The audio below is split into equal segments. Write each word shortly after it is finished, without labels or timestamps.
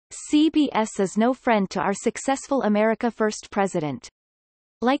CBS is no friend to our successful America First president.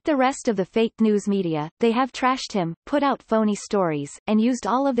 Like the rest of the fake news media, they have trashed him, put out phony stories, and used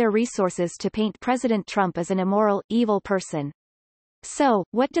all of their resources to paint President Trump as an immoral, evil person. So,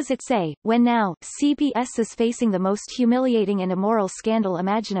 what does it say, when now, CBS is facing the most humiliating and immoral scandal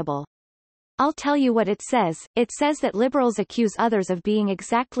imaginable? I'll tell you what it says. It says that liberals accuse others of being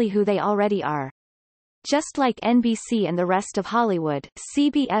exactly who they already are. Just like NBC and the rest of Hollywood,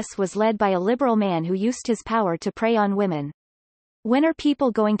 CBS was led by a liberal man who used his power to prey on women. When are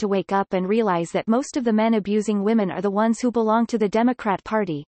people going to wake up and realize that most of the men abusing women are the ones who belong to the Democrat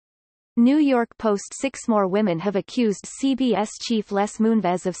Party? New York Post: 6 more women have accused CBS chief Les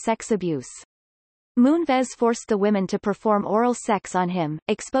Moonves of sex abuse. Moonves forced the women to perform oral sex on him,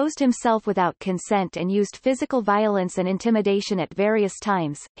 exposed himself without consent and used physical violence and intimidation at various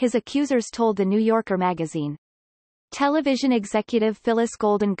times, his accusers told the New Yorker magazine. Television executive Phyllis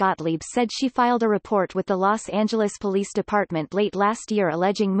Golden Gottlieb said she filed a report with the Los Angeles Police Department late last year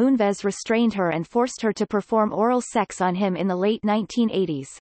alleging Moonves restrained her and forced her to perform oral sex on him in the late 1980s.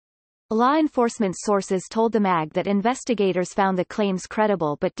 Law enforcement sources told the mag that investigators found the claims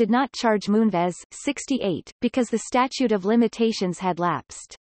credible but did not charge Moonves, 68, because the statute of limitations had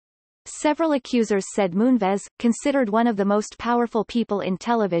lapsed. Several accusers said Moonves, considered one of the most powerful people in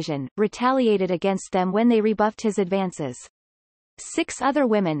television, retaliated against them when they rebuffed his advances. 6 other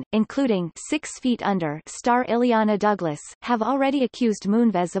women, including 6 Feet Under star Illeana Douglas, have already accused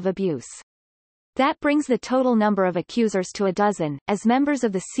Moonves of abuse. That brings the total number of accusers to a dozen, as members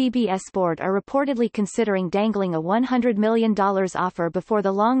of the CBS board are reportedly considering dangling a $100 million offer before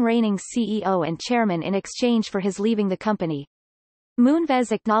the long-reigning CEO and chairman in exchange for his leaving the company.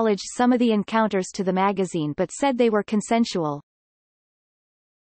 Moonves acknowledged some of the encounters to the magazine but said they were consensual.